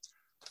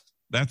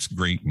that's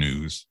great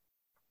news.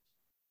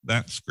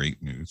 That's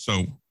great news.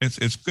 So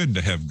it's good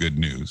to have good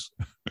news.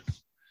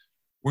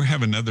 We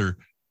have another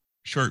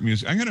short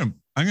music. I'm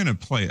gonna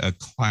play a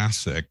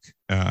classic.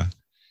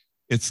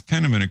 It's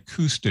kind of an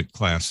acoustic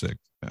classic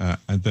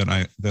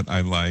that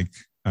I like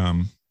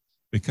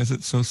because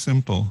it's so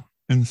simple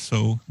and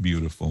so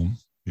beautiful.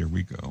 Here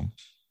we go.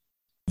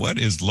 What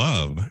is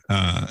love?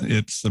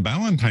 It's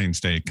Valentine's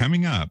Day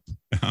coming up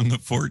on the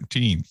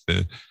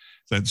 14th.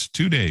 That's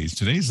 2 days.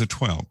 Today's the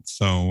 12th.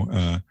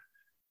 So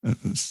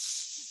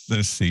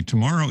let's see.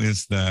 Tomorrow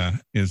is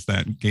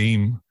that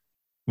game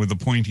with the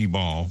pointy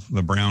ball,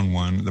 the brown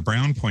one, the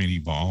brown pointy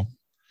ball,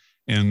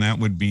 and that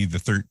would be the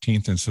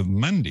 13th. And so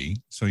Monday.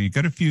 So you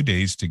got a few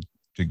days to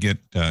get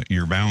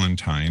your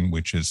Valentine,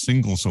 which is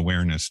Singles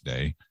Awareness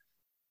Day.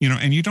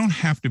 And you don't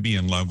have to be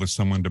in love with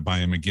someone to buy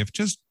them a gift.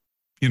 Just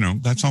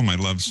that's all my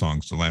love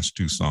songs, the last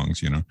 2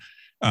 songs,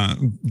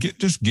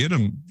 get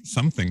them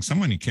something,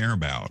 someone you care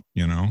about,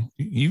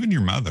 even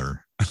your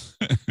mother.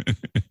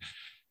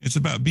 It's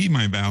about be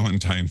my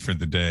Valentine for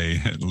the day,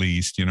 at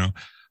least,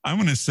 I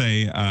want to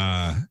say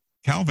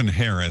Calvin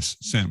Harris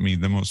sent me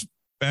the most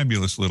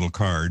fabulous little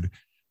card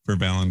for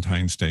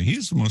Valentine's Day.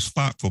 He's the most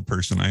thoughtful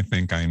person I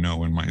think I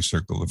know in my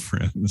circle of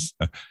friends.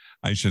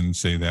 I shouldn't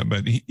say that,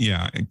 but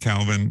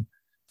Calvin,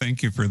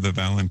 thank you for the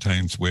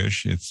Valentine's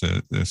wish. It's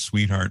a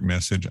sweetheart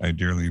message. I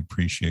dearly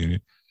appreciate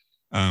it.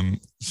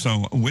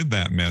 So with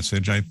that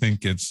message, I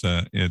think it's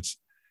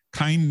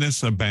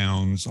kindness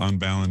abounds on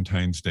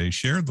Valentine's Day.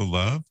 Share the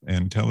love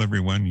and tell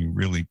everyone you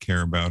really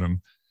care about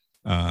them,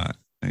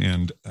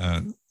 and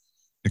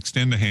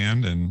extend a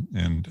hand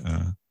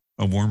and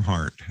a warm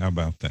heart. How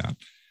about that?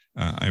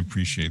 I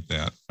appreciate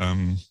that.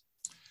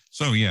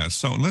 So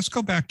let's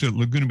go back to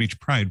Laguna Beach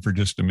Pride for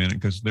just a minute,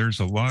 because there's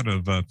a lot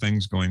of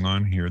things going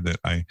on here that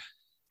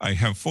I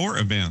have 4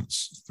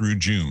 events through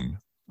June.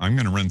 I'm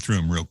going to run through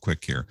them real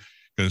quick here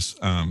because,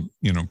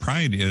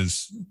 Pride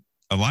is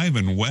alive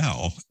and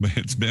well, but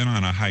it's been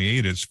on a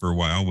hiatus for a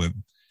while with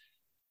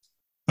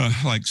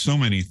like so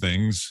many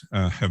things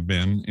have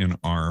been in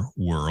our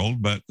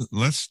world. But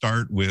let's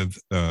start with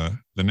the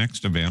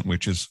next event,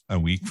 which is a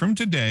week from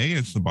today.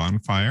 It's the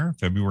bonfire,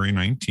 February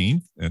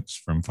 19th. It's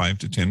from 5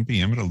 to 10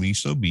 p.m. at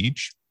Aliso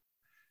Beach.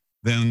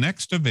 Then the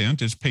next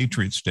event is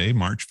Patriots Day,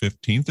 March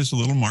 15th. It's a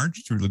little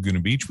march through Laguna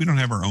Beach. We don't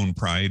have our own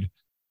Pride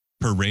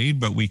parade,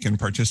 but we can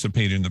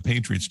participate in the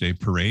Patriots Day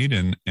parade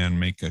and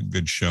make a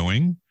good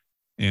showing.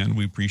 And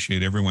we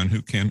appreciate everyone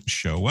who can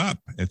show up.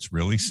 It's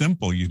really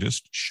simple. You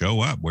just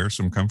show up, wear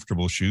some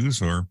comfortable shoes,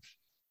 or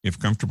if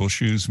comfortable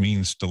shoes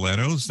mean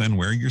stilettos, then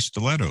wear your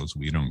stilettos.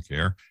 We don't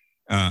care.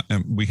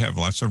 And we have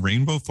lots of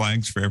rainbow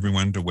flags for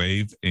everyone to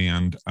wave.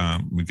 And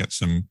we got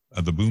some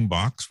of the boom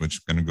box, which is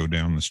going to go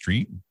down the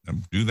street.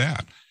 Do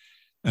that.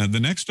 The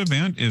next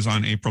event is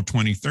on April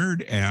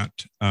 23rd at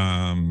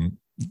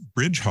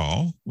Bridge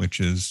Hall, which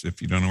is,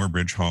 if you don't know where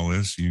Bridge Hall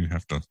is, you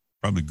have to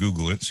probably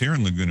Google it. It's here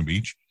in Laguna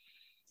Beach.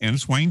 And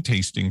it's wine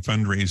tasting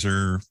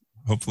fundraiser.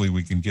 Hopefully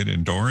we can get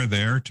Endora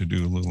there to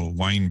do a little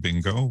wine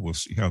bingo. We'll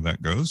see how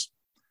that goes.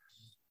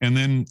 And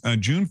then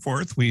June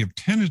 4th, we have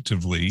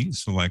tentatively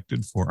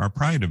selected for our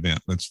Pride event.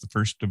 That's the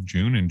 1st of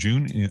June. And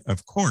June,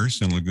 of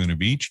course, in Laguna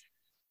Beach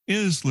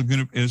is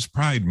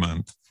Pride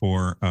Month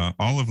for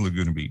all of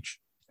Laguna Beach,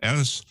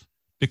 as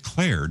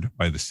declared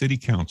by the City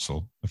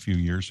Council a few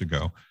years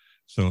ago.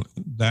 So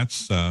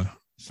that's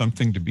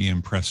something to be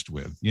impressed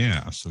with.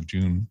 Yeah, so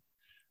June.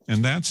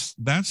 And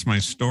that's my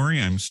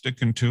story. I'm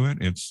sticking to it.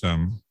 It's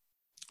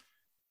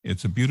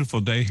a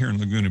beautiful day here in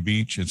Laguna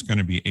Beach. It's going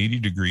to be 80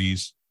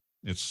 degrees.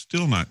 It's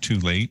still not too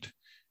late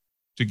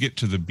to get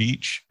to the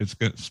beach. It's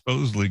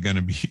supposedly going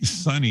to be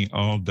sunny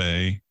all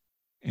day.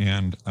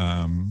 And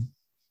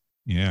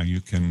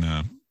you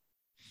can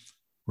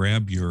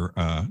grab your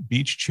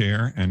beach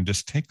chair and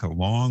just take a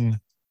long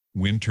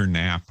winter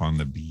nap on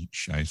the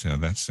beach. I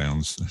said, that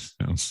sounds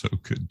so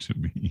good to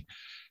me.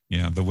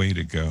 Yeah, the way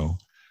to go.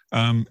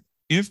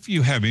 If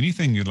you have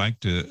anything you'd like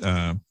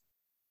to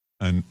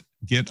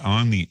get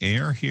on the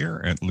air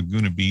here at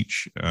Laguna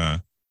Beach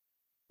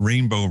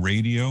Rainbow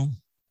Radio,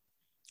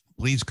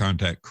 please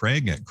contact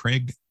Craig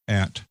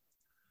at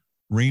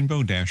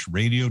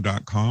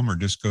rainbow-radio.com, or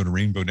just go to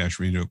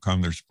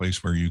rainbow-radio.com. There's a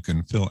place where you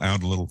can fill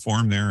out a little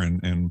form there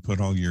and put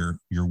all your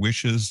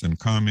wishes and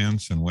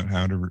comments and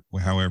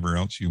however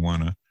else you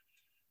want to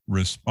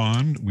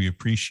respond. We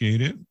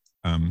appreciate it.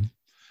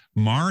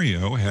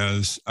 Mario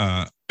has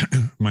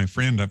my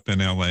friend up in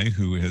LA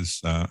who has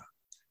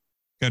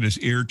got his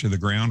ear to the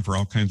ground for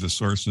all kinds of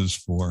sources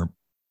for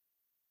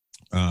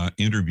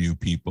interview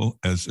people,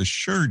 has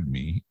assured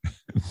me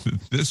that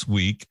this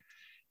week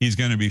he's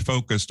going to be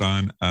focused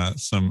on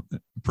some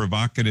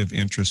provocative,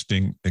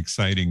 interesting,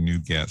 exciting new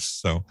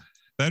guests. So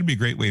that'd be a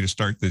great way to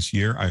start this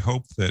year. I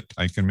hope that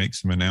I can make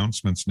some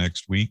announcements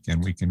next week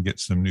and we can get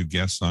some new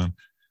guests on.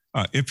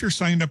 If you're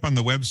signed up on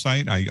the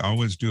website, I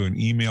always do an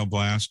email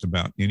blast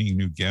about any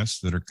new guests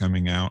that are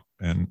coming out,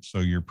 and so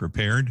you're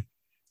prepared,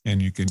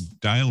 and you can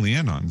dial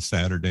in on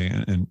Saturday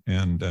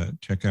and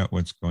check out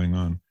what's going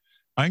on.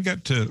 I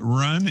got to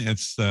run.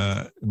 It's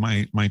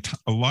my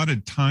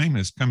allotted time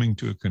is coming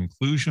to a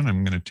conclusion.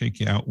 I'm going to take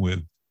you out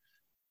with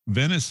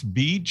Venice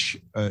Beach.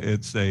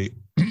 It's a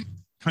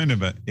kind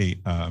of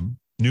a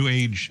new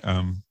age,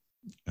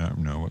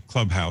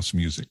 clubhouse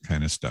music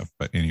kind of stuff.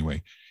 But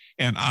anyway.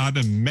 And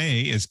Autumn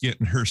May is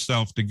getting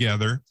herself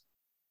together.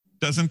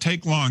 Doesn't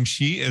take long.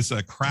 She is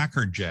a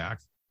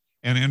crackerjack.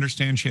 And I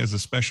understand she has a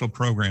special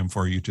program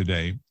for you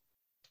today.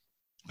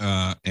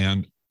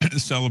 And a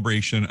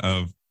celebration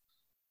of,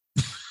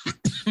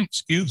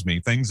 excuse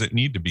me, things that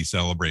need to be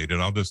celebrated.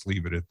 I'll just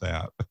leave it at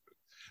that.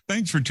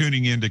 Thanks for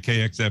tuning in to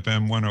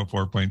KXFM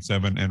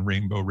 104.7 and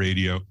Rainbow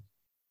Radio.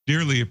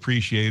 Dearly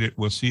appreciate it.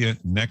 We'll see you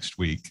next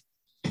week.